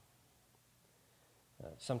here.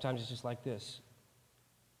 Sometimes it's just like this.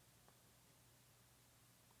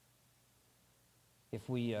 If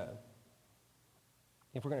we're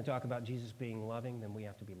going to talk about Jesus being loving, then we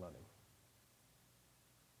have to be loving.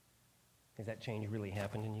 Has that change really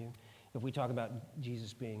happened in you? If we talk about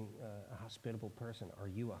Jesus being a hospitable person, are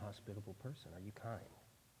you a hospitable person? Are you kind?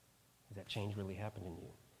 Has that change really happened in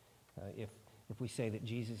you? If we say that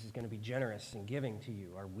Jesus is going to be generous and giving to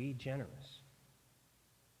you, are we generous?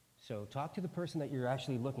 So talk to the person that you're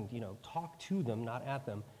actually looking to, talk to them, not at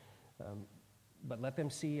them, but let them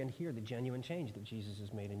see and hear the genuine change that Jesus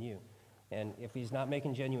has made in you. And if he's not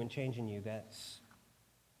making genuine change in you, it's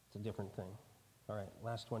a different thing. All right,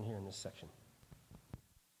 last one here in this section.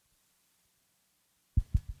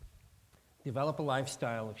 Develop a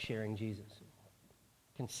lifestyle of sharing Jesus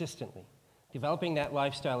consistently. Developing that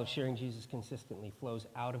lifestyle of sharing Jesus consistently flows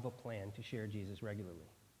out of a plan to share Jesus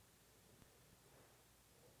regularly.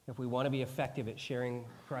 If we want to be effective at sharing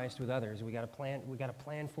Christ with others, we got to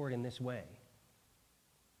plan for it in this way.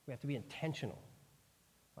 We have to be intentional.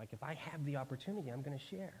 Like if I have the opportunity, I'm going to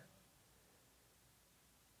share.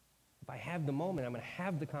 If I have the moment, I'm going to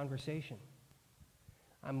have the conversation.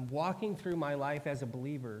 I'm walking through my life as a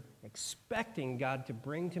believer, expecting God to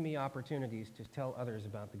bring to me opportunities to tell others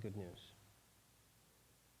about the good news.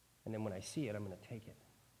 And then when I see it, I'm going to take it.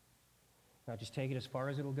 And I'll just take it as far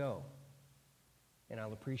as it'll go. And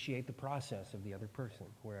I'll appreciate the process of the other person,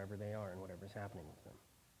 wherever they are and whatever's happening with them.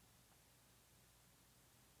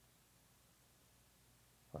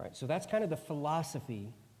 All right, so that's kind of the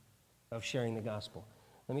philosophy of sharing the gospel.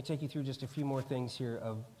 Let me take you through just a few more things here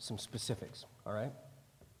of some specifics, all right?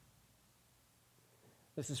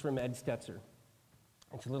 This is from Ed Stetzer.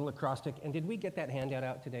 It's a little acrostic. And did we get that handout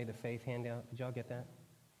out today, the faith handout? Did y'all get that?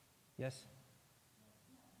 Yes?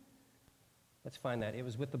 Let's find that. It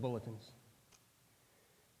was with the bulletins.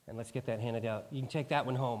 And let's get that handed out. You can take that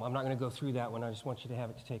one home. I'm not going to go through that one. I just want you to have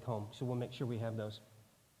it to take home. So we'll make sure we have those.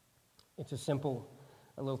 It's a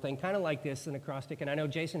little thing, kind of like this, an acrostic. And I know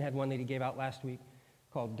Jason had one that he gave out last week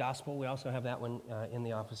called Gospel. We also have that one in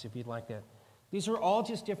the office if you'd like that. These are all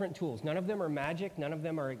just different tools. None of them are magic. None of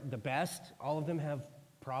them are the best. All of them have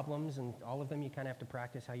problems, and all of them you kind of have to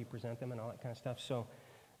practice how you present them and all that kind of stuff.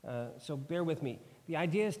 So bear with me. The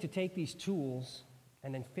idea is to take these tools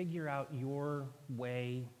and then figure out your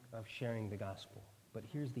way of sharing the gospel. But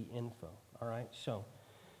here's the info, all right? So,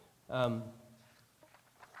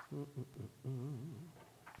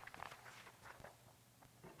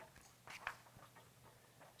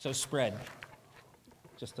 so spread.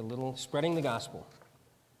 Just a little, spreading the gospel.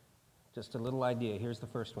 Just a little idea. Here's the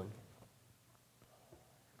first one.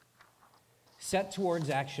 Set towards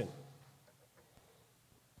action.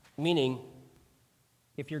 Meaning,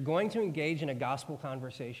 if you're going to engage in a gospel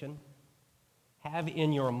conversation, have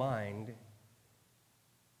in your mind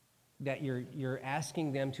that you're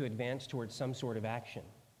asking them to advance towards some sort of action.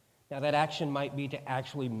 Now, that action might be to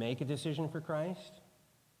actually make a decision for Christ,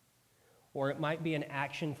 or it might be an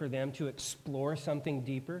action for them to explore something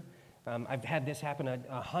deeper. I've had this happen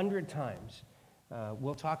 100 times.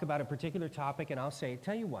 We'll talk about a particular topic, and I'll say,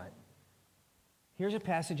 tell you what, here's a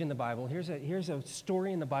passage in the Bible, here's a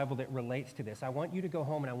story in the Bible that relates to this. I want you to go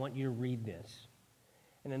home and I want you to read this.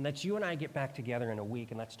 And then let's you and I get back together in a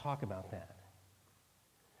week and let's talk about that.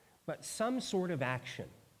 But some sort of action.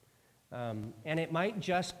 And it might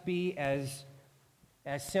just be as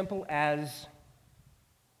simple as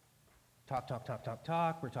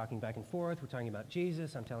talk. We're talking back and forth. We're talking about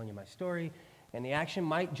Jesus. I'm telling you my story. And the action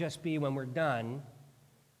might just be when we're done,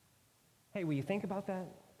 hey, will you think about that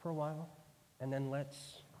for a while? And then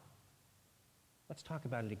let's talk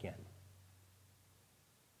about it again.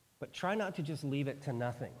 But try not to just leave it to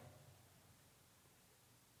nothing.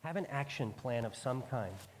 Have an action plan of some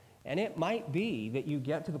kind. And it might be that you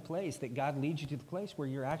get to the place, that God leads you to the place where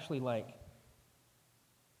you're actually like,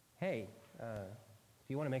 hey, do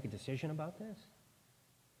you want to make a decision about this?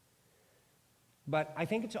 But I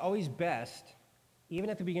think it's always best,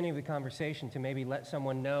 even at the beginning of the conversation, to maybe let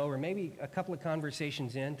someone know, or maybe a couple of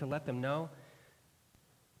conversations in, to let them know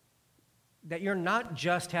that you're not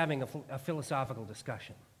just having a philosophical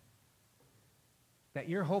discussion. That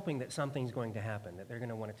you're hoping that something's going to happen, that they're going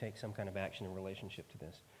to want to take some kind of action in relationship to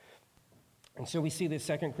this. And so we see this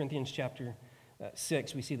 2 Corinthians chapter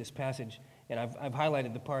 6, we see this passage, and I've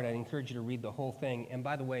highlighted the part. I'd encourage you to read the whole thing. And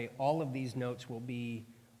by the way, all of these notes will be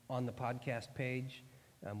on the podcast page.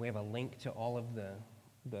 We have a link to all of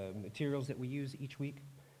the materials that we use each week,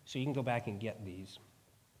 so you can go back and get these.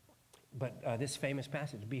 But this famous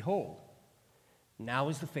passage, behold, now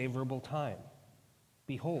is the favorable time.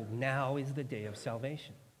 Behold, now is the day of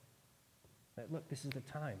salvation. Look, this is the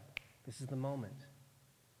time. This is the moment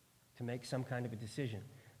to make some kind of a decision.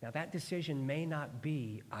 Now, that decision may not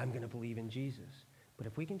be, I'm going to believe in Jesus. But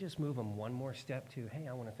if we can just move them one more step to, hey,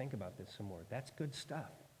 I want to think about this some more, that's good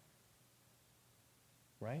stuff.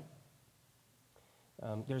 Right?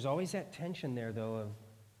 There's always that tension there, though,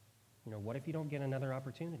 of, what if you don't get another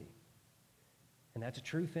opportunity? And that's a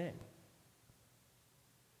true thing.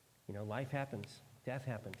 Life happens. Death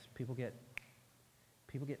happens. People get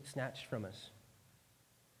snatched from us.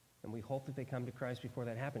 And we hope that they come to Christ before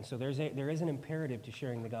that happens. So there is an imperative to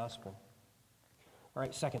sharing the gospel. All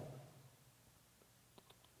right, second.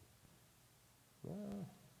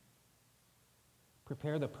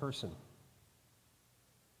 Prepare the person.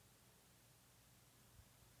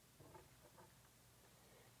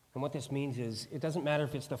 And what this means is, it doesn't matter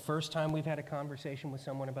if it's the first time we've had a conversation with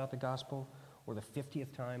someone about the gospel, or the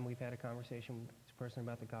 50th time we've had a conversation with this person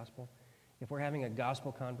about the gospel. If we're having a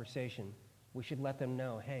gospel conversation, we should let them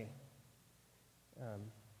know, hey,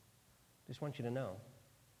 just want you to know,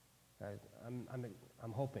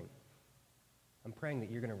 I'm hoping, I'm praying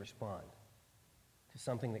that you're going to respond to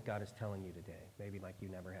something that God is telling you today, maybe like you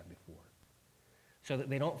never have before, so that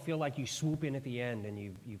they don't feel like you swoop in at the end and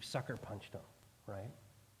you've sucker punched them, right?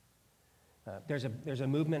 There's a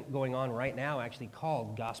movement going on right now actually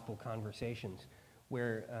called Gospel Conversations,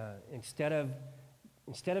 where instead of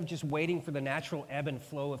just waiting for the natural ebb and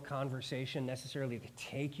flow of conversation necessarily to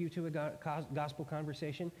take you to a gospel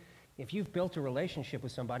conversation, if you've built a relationship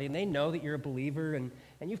with somebody and they know that you're a believer and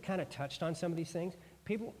you've kind of touched on some of these things,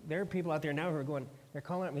 there are people out there now who are they're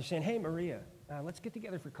calling up and they're saying, hey, Maria, let's get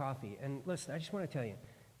together for coffee. And listen, I just want to tell you,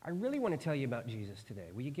 I really want to tell you about Jesus today.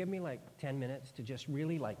 Will you give me like 10 minutes to just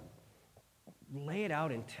really lay it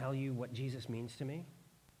out and tell you what Jesus means to me?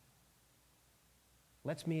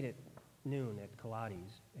 Let's meet at noon at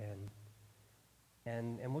Kaladi's,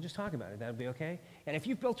 and we'll just talk about it. That would be okay? And if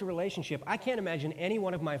you've built a relationship, I can't imagine any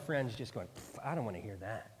one of my friends just going, I don't want to hear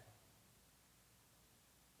that.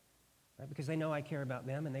 Right? Because they know I care about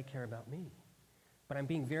them and they care about me. But I'm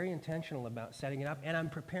being very intentional about setting it up, and I'm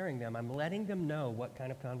preparing them. I'm letting them know what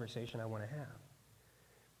kind of conversation I want to have.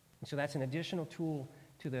 And so that's an additional tool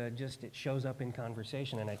to it shows up in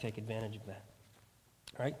conversation, and I take advantage of that.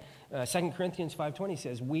 All right? 2 Corinthians 5:20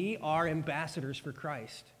 says, we are ambassadors for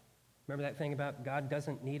Christ. Remember that thing about God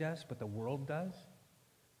doesn't need us, but the world does,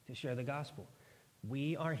 to share the gospel.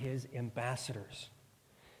 We are his ambassadors.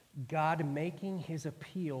 God making his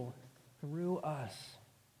appeal through us.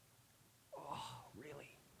 Oh, really?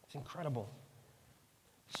 It's incredible.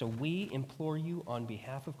 So we implore you on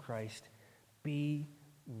behalf of Christ, be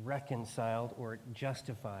reconciled or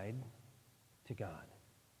justified to God.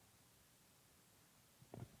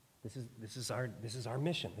 This is our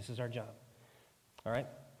mission. This is our job. All right?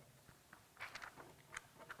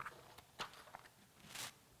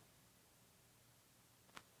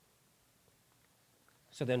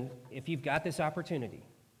 So then, if you've got this opportunity,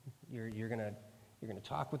 you're gonna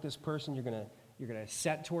talk with this person. You're gonna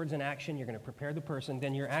set towards an action. You're gonna prepare the person.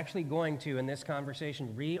 Then you're actually going to, in this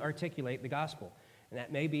conversation, re-articulate the gospel. And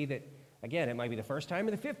that may be that Again, it might be the first time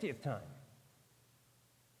or the 50th time.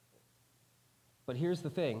 But here's the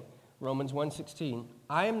thing, Romans 1:16,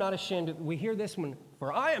 I am not ashamed of, we hear this one,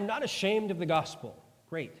 for I am not ashamed of the gospel.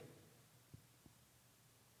 Great.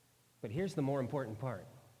 But here's the more important part.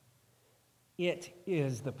 It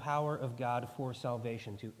is the power of God for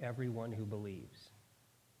salvation to everyone who believes.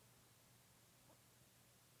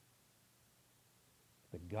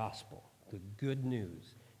 The gospel, the good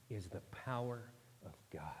news, is the power of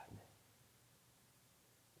God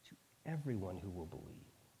to everyone who will believe,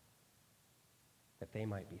 that they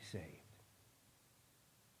might be saved.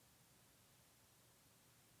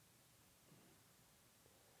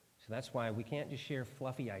 So that's why we can't just share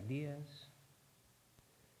fluffy ideas.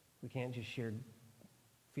 We can't just share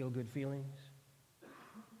feel-good feelings.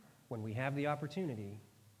 When we have the opportunity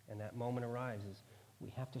and that moment arises, we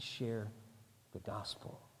have to share the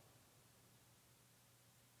gospel.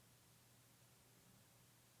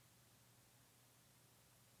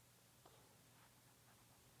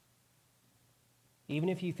 Even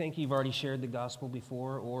if you think you've already shared the gospel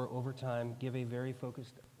before or over time, give a very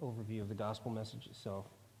focused overview of the gospel message itself.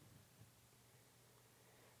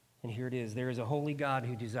 And here it is. There is a holy God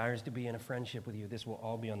who desires to be in a friendship with you. This will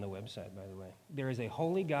all be on the website, by the way. There is a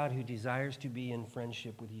holy God who desires to be in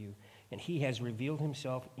friendship with you, and he has revealed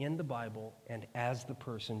himself in the Bible and as the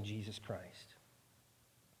person Jesus Christ.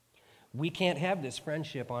 We can't have this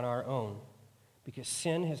friendship on our own because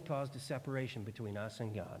sin has caused a separation between us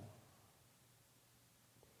and God.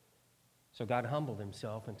 So God humbled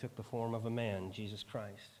himself and took the form of a man, Jesus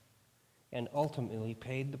Christ, and ultimately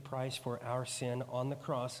paid the price for our sin on the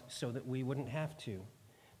cross so that we wouldn't have to,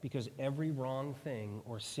 because every wrong thing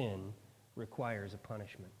or sin requires a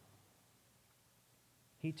punishment.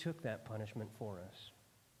 He took that punishment for us.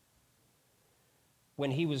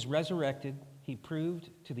 When he was resurrected, he proved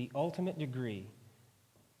to the ultimate degree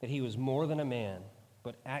that he was more than a man,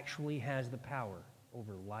 but actually has the power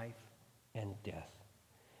over life and death.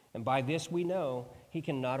 And by this we know he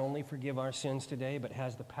can not only forgive our sins today, but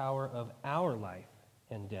has the power of our life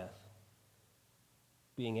and death,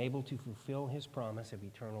 being able to fulfill his promise of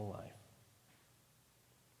eternal life.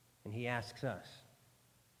 And he asks us,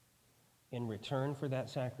 in return for that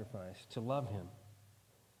sacrifice, to love him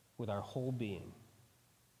with our whole being,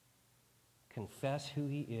 confess who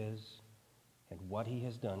he is and what he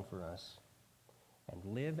has done for us, and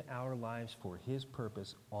live our lives for his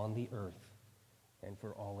purpose on the earth and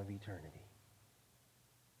for all of eternity.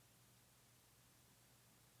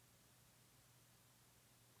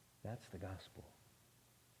 That's the gospel.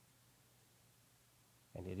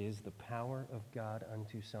 And it is the power of God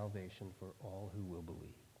unto salvation for all who will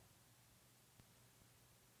believe.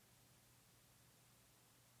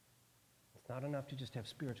 It's not enough to just have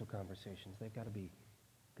spiritual conversations. They've got to be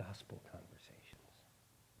gospel conversations.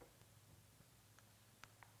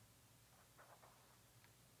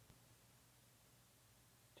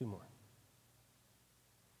 Two more.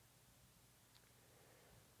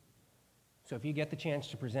 So if you get the chance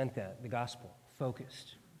to present that, the gospel,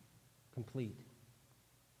 focused, complete,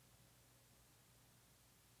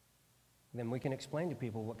 then we can explain to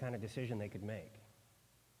people what kind of decision they could make.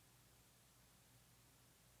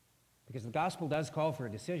 Because the gospel does call for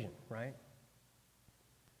a decision, right?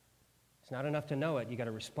 It's not enough to know it. You got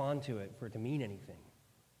to respond to it for it to mean anything.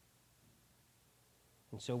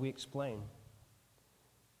 And so we explain.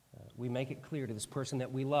 We make it clear to this person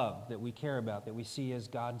that we love, that we care about, that we see as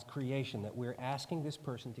God's creation, that we're asking this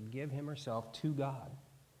person to give him or herself to God,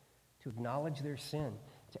 to acknowledge their sin,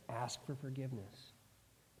 to ask for forgiveness,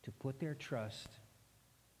 to put their trust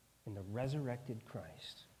in the resurrected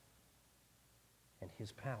Christ and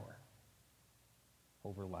his power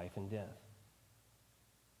over life and death.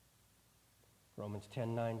 Romans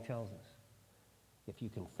 10:9 tells us, if you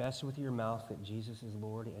confess with your mouth that Jesus is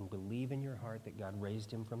Lord and believe in your heart that God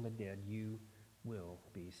raised him from the dead, you will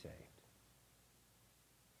be saved.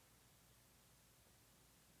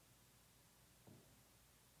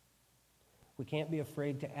 We can't be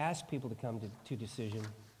afraid to ask people to come to decision,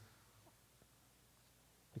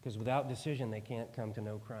 because without decision they can't come to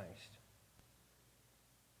know Christ.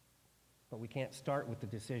 But we can't start with the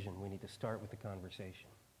decision. We need to start with the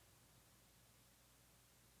conversation.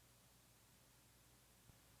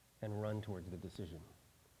 And run towards the decision.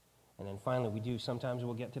 And then finally, sometimes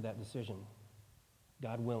we'll get to that decision,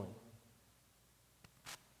 God willing.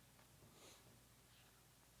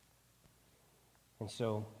 And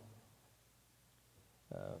so,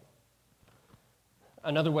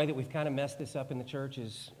 another way that we've kind of messed this up in the church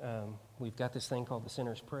is we've got this thing called the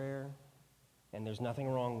sinner's prayer, and there's nothing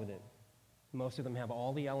wrong with it. Most of them have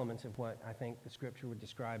all the elements of what I think the scripture would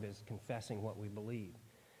describe as confessing what we believe.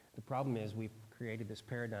 The problem is we've created this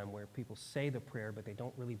paradigm where people say the prayer, but they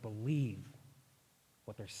don't really believe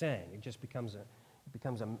what they're saying. It just becomes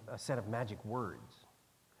a set of magic words.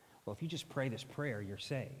 Well, if you just pray this prayer, you're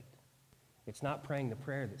saved. It's not praying the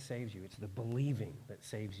prayer that saves you. It's the believing that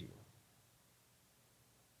saves you.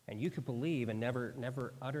 And you could believe and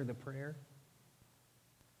never utter the prayer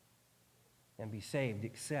and be saved,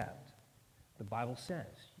 except the Bible says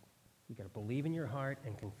you got to believe in your heart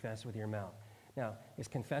and confess with your mouth. Now, is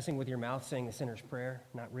confessing with your mouth saying the sinner's prayer?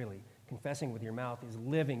 Not really. Confessing with your mouth is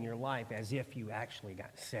living your life as if you actually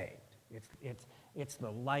got saved. It's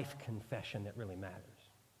the life confession that really matters.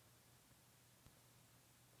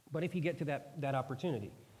 But if you get to that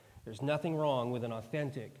opportunity, there's nothing wrong with an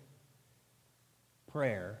authentic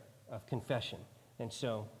prayer of confession. And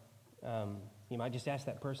so you might just ask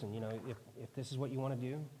that person, if this is what you want to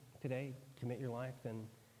do today, commit your life, then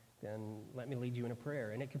let me lead you in a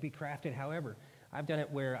prayer. And it could be crafted however. I've done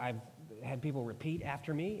it where I've had people repeat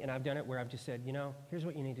after me, and I've done it where I've just said, here's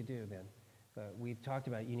what you need to do then. We've talked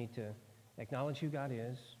about you need to acknowledge who God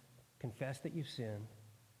is, confess that you've sinned,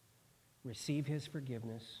 receive his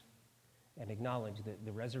forgiveness, and acknowledge that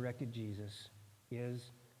the resurrected Jesus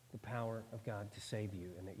is the power of God to save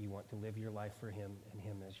you, and that you want to live your life for him and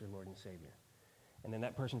him as your Lord and Savior. And then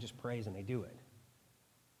that person just prays and they do it.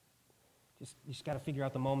 You just got to figure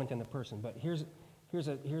out the moment and the person. But here's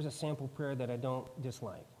a sample prayer that I don't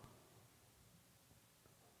dislike.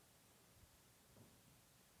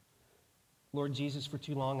 Lord Jesus, for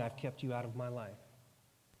too long I've kept you out of my life.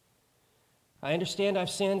 I understand I've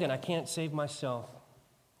sinned and I can't save myself.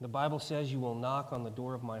 The Bible says you will knock on the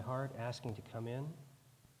door of my heart, asking to come in.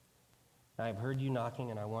 I have heard you knocking,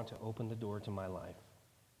 and I want to open the door to my life.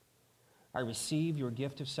 I receive your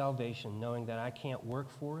gift of salvation, knowing that I can't work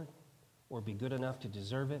for it or be good enough to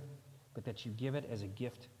deserve it, but that you give it as a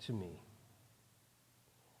gift to me.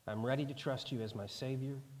 I'm ready to trust you as my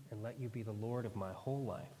Savior and let you be the Lord of my whole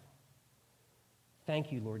life.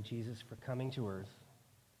 Thank you, Lord Jesus, for coming to earth.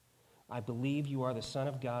 I believe you are the Son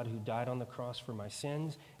of God who died on the cross for my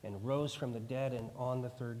sins and rose from the dead and on the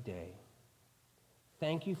third day.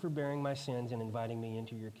 Thank you for bearing my sins and inviting me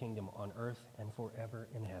into your kingdom on earth and forever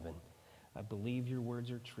in heaven. I believe your words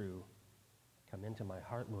are true. Come into my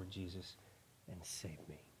heart, Lord Jesus, and save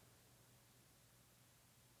me.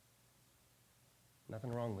 Nothing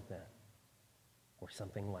wrong with that, or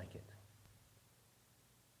something like it.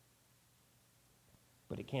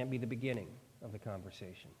 But it can't be the beginning of the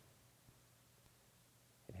conversation.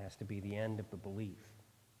 It has to be the end of the belief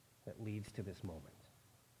that leads to this moment.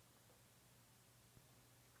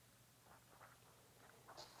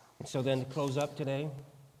 And so then to close up today,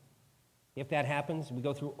 if that happens, we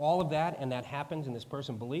go through all of that, and that happens, and this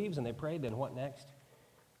person believes, and they pray, then what next?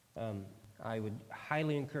 I would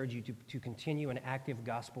highly encourage you to continue an active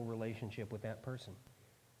gospel relationship with that person.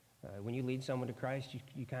 When you lead someone to Christ,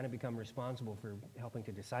 you kind of become responsible for helping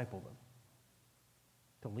to disciple them,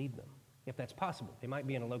 to lead them, if that's possible. They might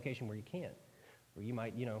be in a location where you can't, or you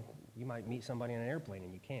might meet somebody on an airplane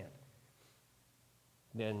and you can't.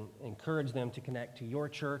 Then encourage them to connect to your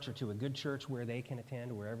church or to a good church where they can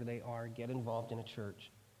attend, wherever they are. Get involved in a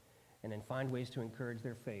church, and then find ways to encourage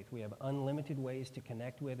their faith. We have unlimited ways to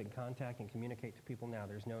connect with and contact and communicate to people now.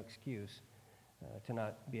 There's no excuse to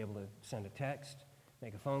not be able to send a text,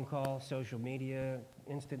 make a phone call, social media,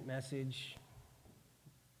 instant message.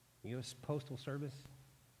 U.S. Postal Service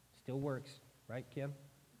still works, right, Kim?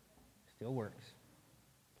 Still works.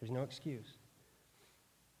 There's no excuse.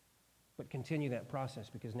 But continue that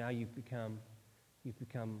process, because now you've become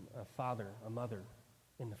a father, a mother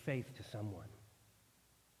in the faith to someone.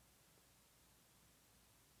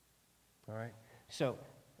 All right? So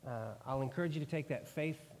I'll encourage you to take that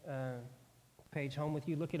faith page home with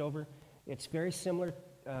you. Look it over. It's very similar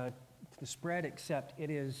to the spread, except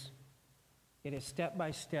it is step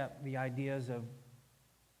by step the ideas of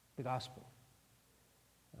the gospel.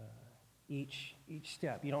 Each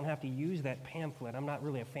step. You don't have to use that pamphlet. I'm not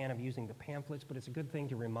really a fan of using the pamphlets, but it's a good thing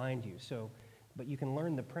to remind you. But you can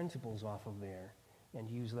learn the principles off of there and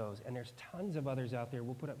use those. And there's tons of others out there.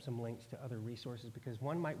 We'll put up some links to other resources, because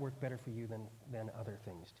one might work better for you than other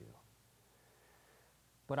things do.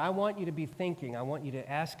 But I want you to be thinking, I want you to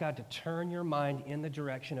ask God to turn your mind in the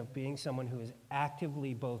direction of being someone who is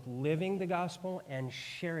actively both living the gospel and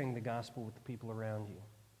sharing the gospel with the people around you.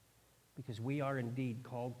 Because we are indeed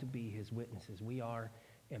called to be his witnesses. We are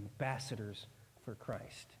ambassadors for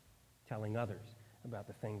Christ, telling others about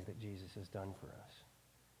the things that Jesus has done for us.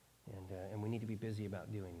 And we need to be busy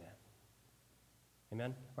about doing that.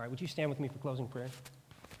 Amen? All right, would you stand with me for closing prayer?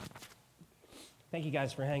 Thank you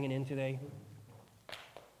guys for hanging in today.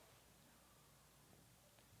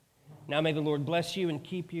 Now may the Lord bless you and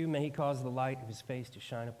keep you. May he cause the light of his face to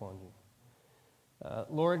shine upon you.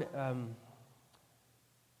 Lord,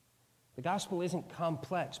 the gospel isn't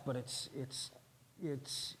complex, but it's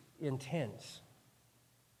intense.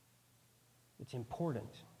 It's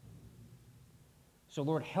important. So,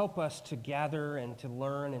 Lord, help us to gather and to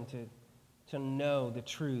learn and to know the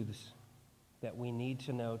truths that we need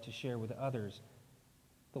to know to share with others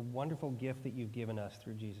the wonderful gift that you've given us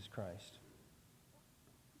through Jesus Christ.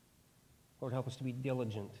 Lord, help us to be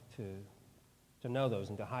diligent to know those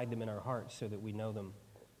and to hide them in our hearts so that we know them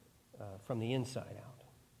from the inside out.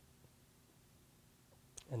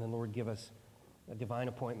 And then, Lord, give us divine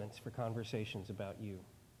appointments for conversations about you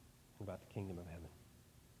and about the kingdom of heaven.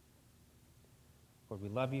 Lord, we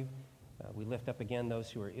love you. We lift up again those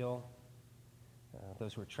who are ill,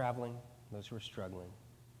 those who are traveling, those who are struggling.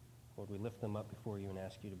 Lord, we lift them up before you and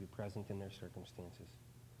ask you to be present in their circumstances.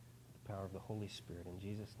 With the power of the Holy Spirit. In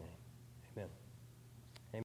Jesus' name, amen.